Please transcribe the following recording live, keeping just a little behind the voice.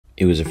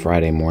It was a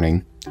Friday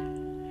morning,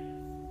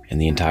 and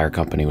the entire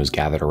company was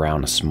gathered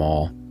around a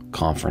small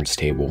conference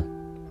table,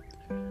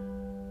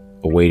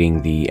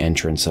 awaiting the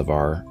entrance of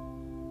our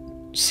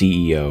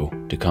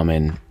CEO to come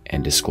in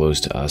and disclose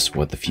to us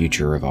what the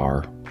future of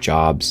our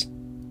jobs,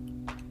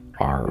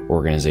 our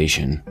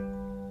organization,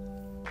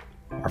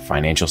 our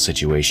financial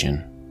situation,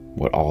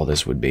 what all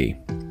this would be.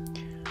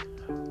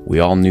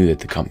 We all knew that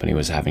the company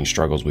was having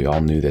struggles. We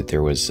all knew that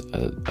there was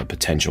a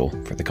potential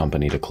for the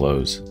company to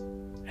close.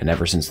 And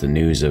ever since the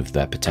news of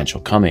that potential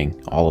coming,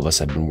 all of us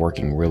have been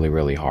working really,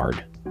 really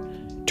hard,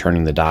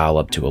 turning the dial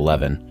up to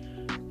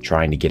 11,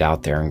 trying to get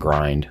out there and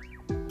grind.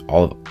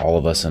 All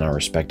of us in our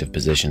respective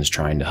positions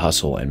trying to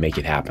hustle and make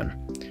it happen,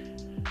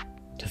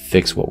 to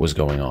fix what was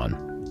going on.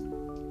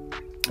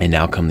 And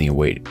now came the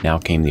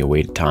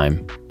awaited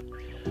time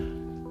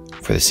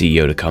for the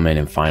CEO to come in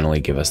and finally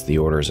give us the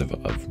orders of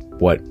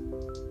what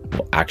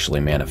will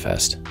actually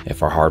manifest,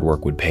 if our hard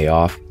work would pay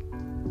off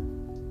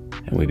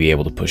and we'd be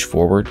able to push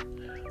forward,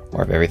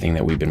 or if everything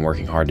that we've been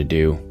working hard to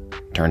do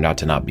turned out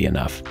to not be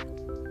enough.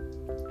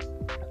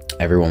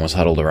 Everyone was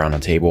huddled around a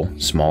table,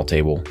 small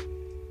table,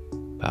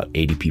 about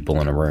 80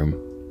 people in a room,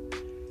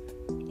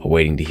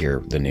 awaiting to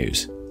hear the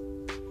news.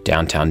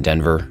 Downtown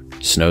Denver,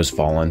 snow's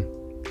fallen,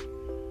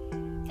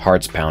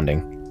 hearts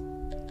pounding.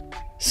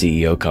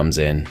 CEO comes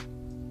in.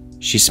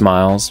 She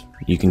smiles.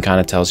 You can kind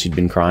of tell she'd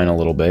been crying a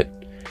little bit.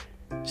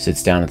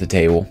 Sits down at the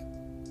table.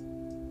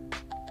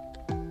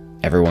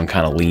 Everyone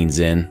kind of leans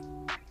in.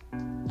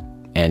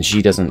 And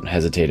she doesn't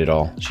hesitate at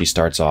all. She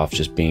starts off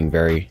just being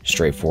very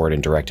straightforward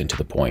and direct and to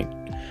the point.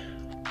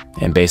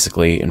 And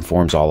basically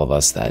informs all of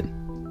us that,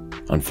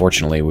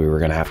 unfortunately, we were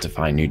going to have to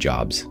find new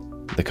jobs.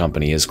 The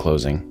company is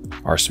closing.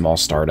 Our small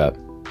startup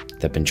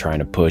that's been trying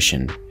to push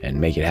and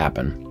make it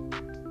happen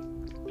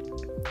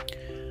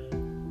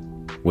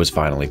was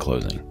finally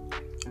closing.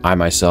 I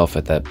myself,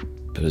 at that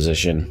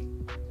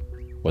position,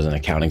 was an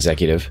account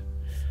executive.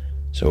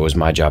 So it was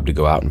my job to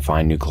go out and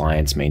find new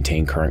clients,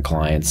 maintain current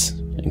clients,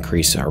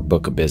 increase our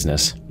book of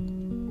business.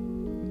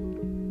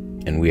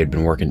 And we had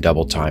been working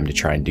double time to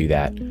try and do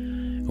that.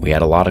 We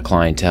had a lot of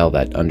clientele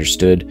that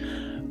understood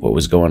what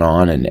was going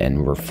on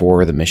and were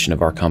for the mission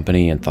of our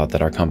company and thought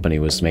that our company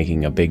was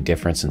making a big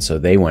difference. And so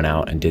they went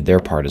out and did their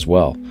part as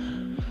well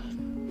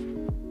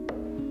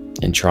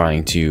in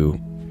trying to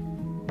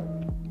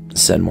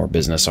send more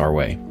business our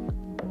way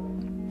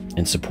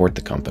and support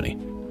the company.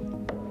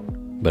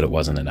 But it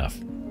wasn't enough.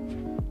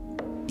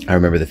 I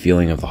remember the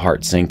feeling of the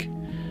heart sink,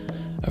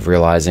 of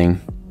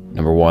realizing,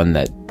 number one,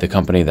 that the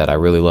company that I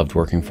really loved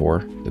working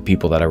for, the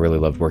people that I really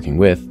loved working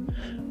with,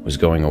 was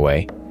going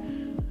away.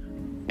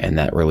 And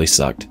that really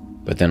sucked.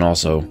 But then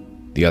also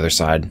the other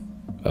side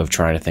of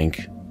trying to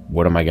think,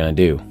 what am I going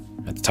to do?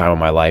 At the time of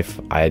my life,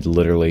 I had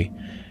literally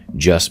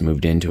just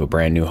moved into a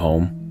brand new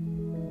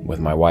home with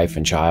my wife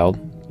and child.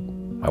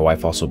 My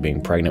wife also being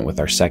pregnant with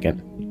our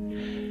second.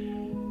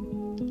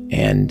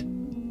 And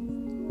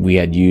we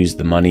had used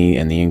the money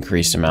and the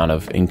increased amount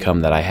of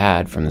income that I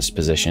had from this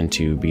position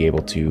to be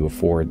able to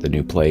afford the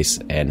new place.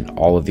 And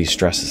all of these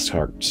stresses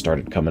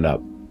started coming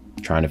up,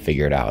 trying to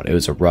figure it out. It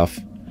was a rough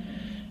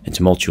and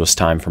tumultuous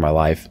time for my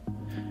life.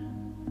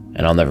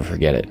 And I'll never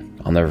forget it.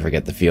 I'll never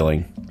forget the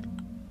feeling.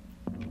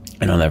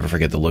 And I'll never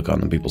forget the look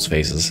on the people's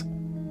faces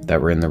that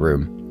were in the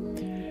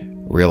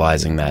room,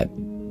 realizing that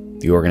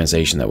the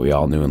organization that we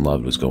all knew and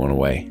loved was going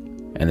away,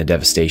 and the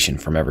devastation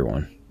from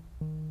everyone.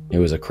 It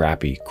was a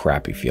crappy,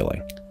 crappy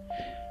feeling.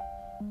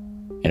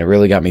 And it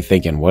really got me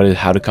thinking,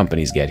 how do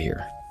companies get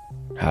here?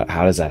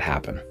 How does that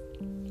happen?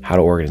 How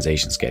do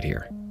organizations get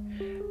here?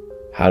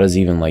 How does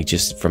even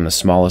just from the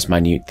smallest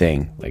minute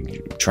thing,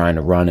 like trying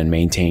to run and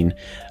maintain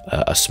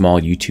a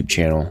small YouTube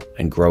channel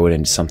and grow it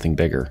into something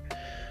bigger,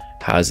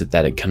 how is it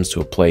that it comes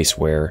to a place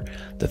where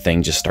the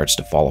thing just starts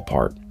to fall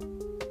apart?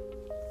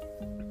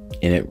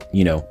 And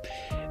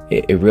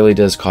it really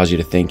does cause you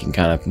to think and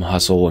kind of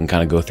hustle and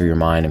kind of go through your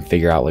mind and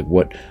figure out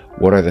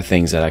what are the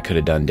things that I could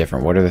have done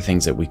different? What are the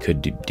things that we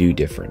could do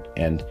different?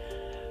 And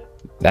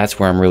that's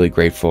where I'm really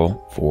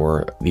grateful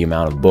for the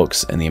amount of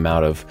books and the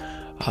amount of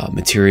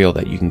material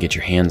that you can get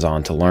your hands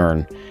on to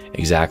learn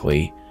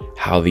exactly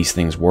how these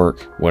things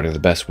work, what are the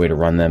best way to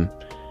run them.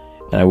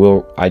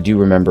 And I do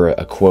remember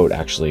a quote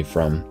actually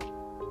from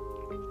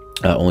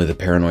Only the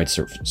Paranoid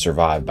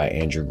Survive by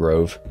Andrew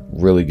Grove.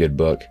 Really good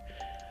book.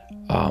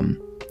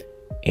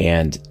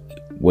 And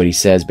what he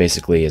says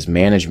basically is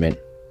management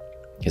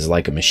is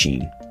like a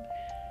machine.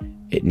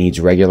 It needs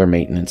regular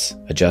maintenance,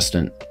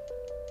 adjustment,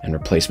 and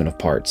replacement of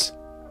parts.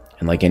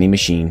 And like any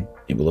machine,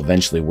 it will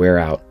eventually wear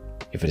out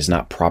if it is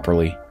not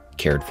properly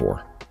cared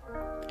for.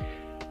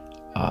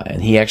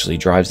 And he actually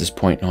drives this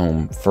point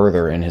home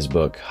further in his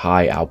book,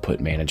 High Output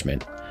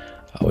Management,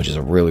 which is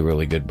a really,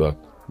 really good book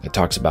that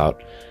talks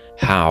about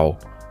how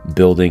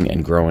building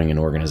and growing an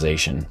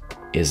organization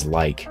is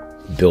like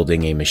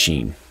building a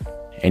machine.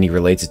 And he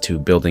relates it to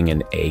building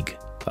an egg,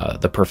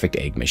 the perfect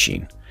egg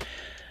machine.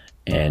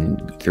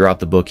 And throughout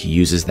the book, he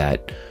uses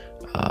that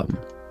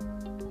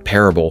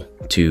parable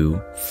to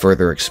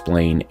further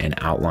explain and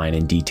outline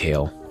in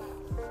detail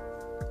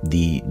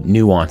the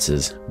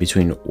nuances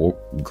between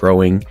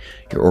growing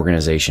your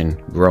organization,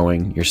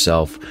 growing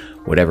yourself,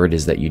 whatever it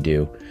is that you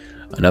do.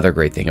 Another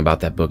great thing about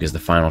that book is the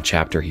final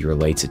chapter, he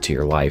relates it to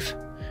your life.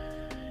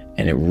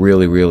 And it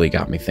really, really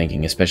got me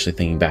thinking, especially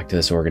thinking back to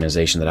this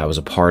organization that I was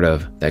a part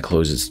of that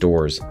closed its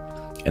doors.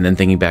 And then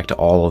thinking back to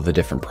all of the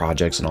different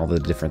projects and all the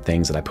different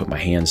things that I put my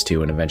hands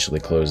to and eventually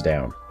closed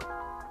down.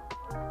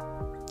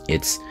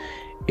 It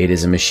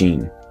is a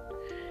machine.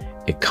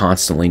 It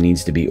constantly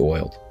needs to be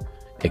oiled.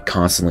 It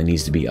constantly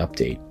needs to be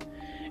updated.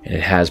 And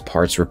it has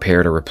parts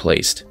repaired or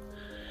replaced.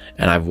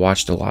 And I've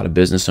watched a lot of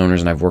business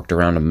owners, and I've worked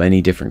around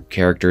many different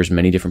characters,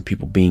 many different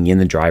people being in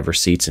the driver's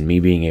seats and me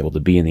being able to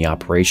be in the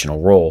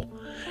operational role.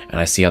 And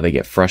I see how they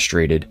get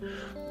frustrated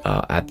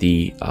at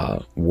the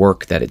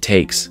work that it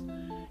takes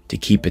to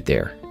keep it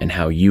there, and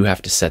how you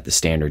have to set the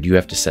standard, you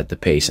have to set the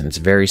pace. And it's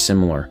very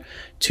similar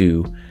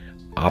to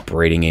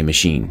operating a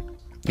machine.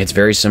 It's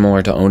very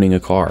similar to owning a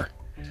car.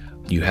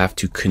 You have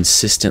to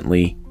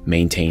consistently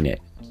maintain it.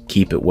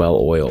 Keep it well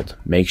oiled.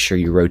 Make sure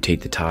you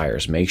rotate the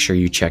tires. Make sure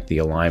you check the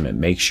alignment.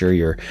 Make sure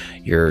your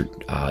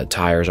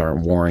tires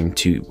aren't wearing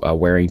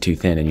too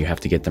thin and you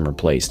have to get them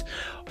replaced.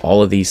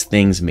 All of these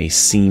things may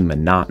seem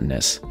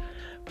monotonous,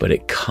 but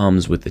it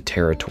comes with the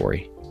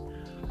territory.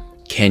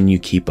 Can you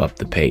keep up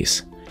the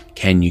pace?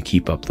 Can you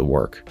keep up the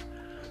work?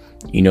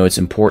 You know, it's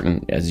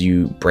important as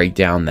you break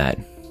down that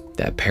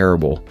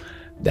parable,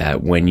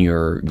 that when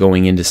you're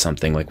going into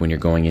something, like when you're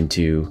going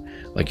into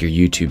like your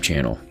YouTube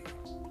channel,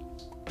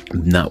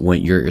 not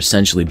when you're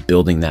essentially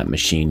building that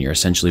machine, you're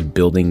essentially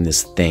building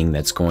this thing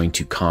that's going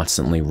to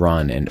constantly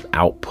run and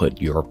output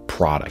your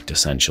product,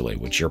 essentially,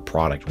 which your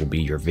product will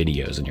be your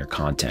videos and your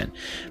content.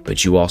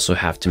 But you also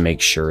have to make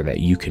sure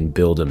that you can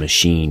build a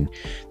machine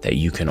that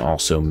you can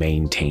also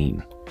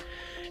maintain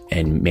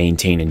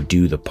and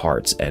do the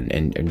parts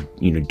and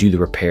you know, do the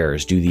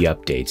repairs, do the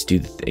updates,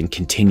 and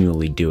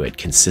continually do it.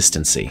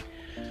 Consistency.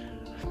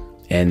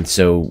 And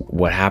so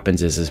what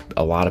happens is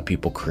a lot of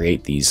people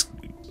create these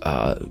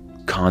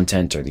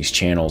content or these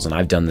channels, and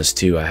I've done this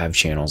too. I have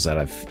channels that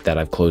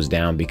I've closed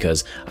down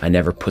because I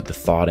never put the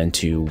thought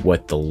into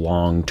what the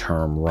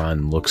long-term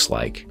run looks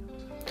like,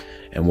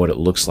 and what it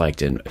looks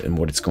like, and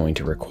what it's going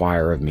to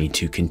require of me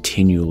to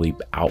continually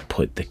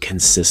output the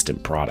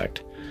consistent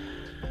product.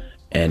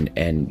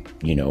 And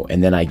you know,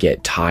 and then I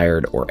get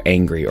tired or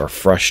angry or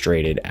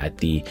frustrated at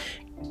the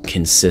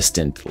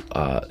consistent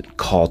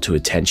call to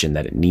attention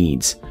that it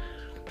needs.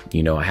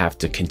 You know, I have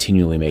to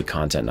continually make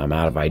content, and I'm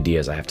out of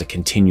ideas. I have to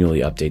continually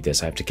update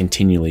this. I have to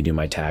continually do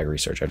my tag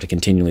research. I have to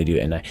continually do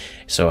it. And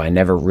so I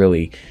never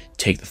really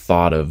take the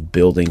thought of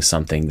building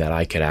something that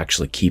I could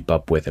actually keep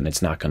up with, and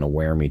it's not going to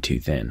wear me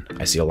too thin.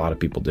 I see a lot of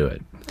people do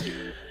it.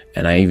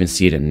 And I even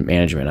see it in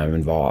management. I've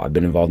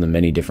been involved in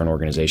many different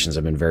organizations.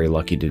 I've been very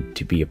lucky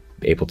to be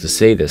able to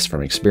say this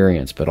from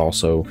experience, but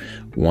also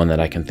one that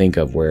I can think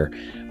of where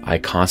I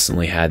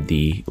constantly had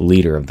the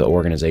leader of the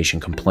organization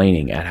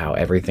complaining at how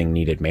everything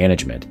needed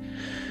management.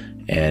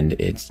 And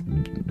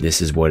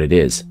this is what it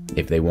is.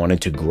 If they wanted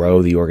to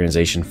grow the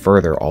organization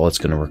further, all it's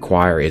going to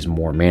require is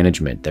more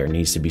management. There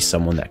needs to be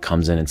someone that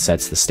comes in and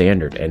sets the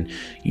standard, and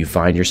you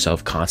find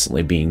yourself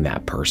constantly being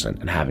that person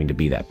and having to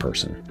be that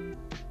person.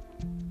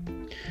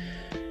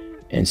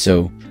 And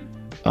so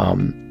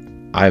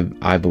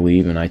I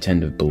believe, and I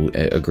tend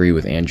to agree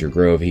with Andrew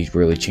Grove. He's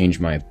really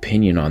changed my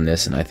opinion on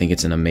this, and I think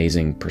it's an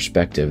amazing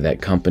perspective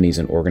that companies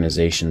and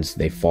organizations,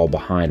 they fall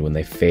behind when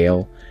they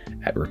fail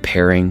at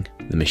repairing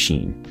the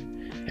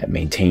machine, at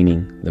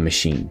maintaining the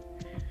machine,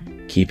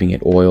 keeping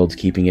it oiled,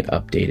 keeping it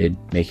updated,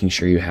 making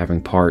sure you're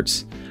having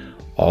parts.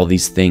 All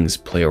these things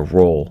play a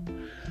role.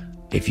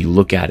 If you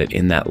look at it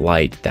in that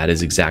light, that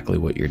is exactly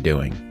what you're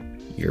doing.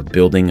 You're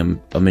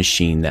building a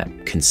machine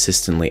that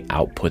consistently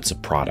outputs a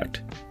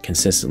product,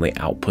 consistently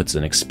outputs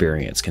an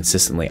experience,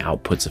 consistently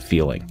outputs a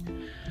feeling.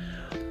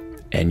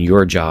 And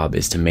your job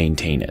is to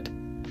maintain it.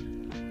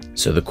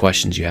 So the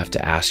questions you have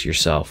to ask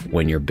yourself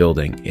when you're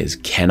building is,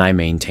 can I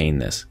maintain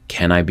this?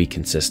 Can I be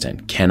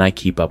consistent? Can I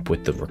keep up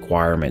with the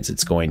requirements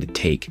it's going to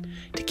take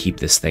to keep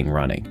this thing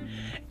running?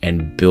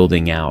 And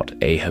building out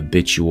a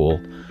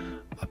habitual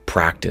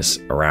practice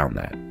around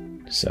that.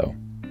 So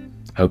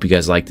I hope you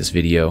guys like this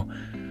video.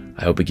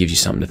 I hope it gives you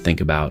something to think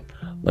about.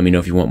 Let me know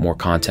if you want more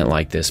content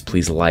like this.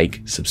 Please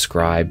like,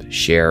 subscribe,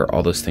 share.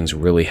 All those things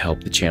really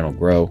help the channel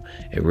grow.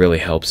 It really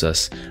helps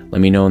us. Let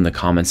me know in the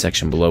comment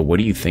section below, what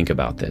do you think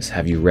about this?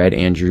 Have you read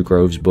Andrew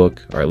Grove's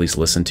book, or at least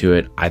listened to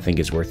it? I think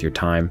it's worth your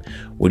time.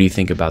 What do you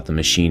think about the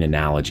machine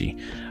analogy?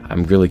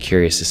 I'm really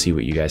curious to see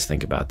what you guys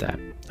think about that.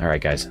 All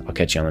right, guys, I'll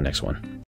catch you on the next one.